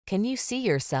Can you see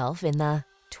yourself in the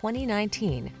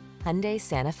 2019 Hyundai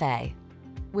Santa Fe?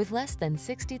 With less than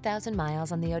 60,000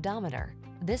 miles on the odometer,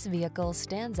 this vehicle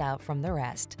stands out from the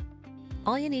rest.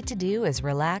 All you need to do is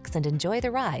relax and enjoy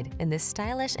the ride in this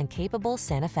stylish and capable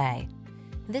Santa Fe.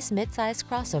 This midsize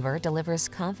crossover delivers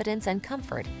confidence and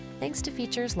comfort thanks to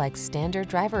features like standard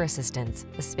driver assistance,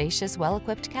 a spacious,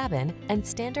 well-equipped cabin, and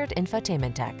standard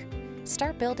infotainment tech.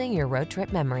 Start building your road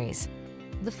trip memories.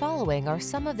 The following are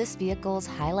some of this vehicle's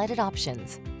highlighted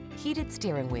options: heated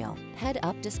steering wheel,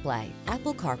 head-up display,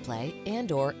 Apple CarPlay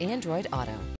and/or Android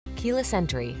Auto, keyless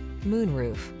entry,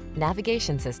 moonroof,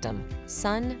 navigation system,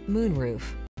 sun, moonroof,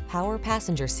 power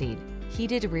passenger seat,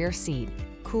 heated rear seat,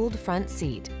 cooled front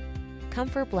seat.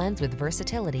 Comfort blends with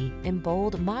versatility in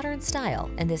bold, modern style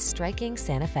in this striking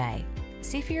Santa Fe.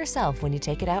 See for yourself when you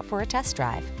take it out for a test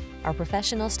drive. Our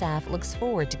professional staff looks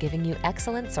forward to giving you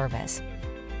excellent service.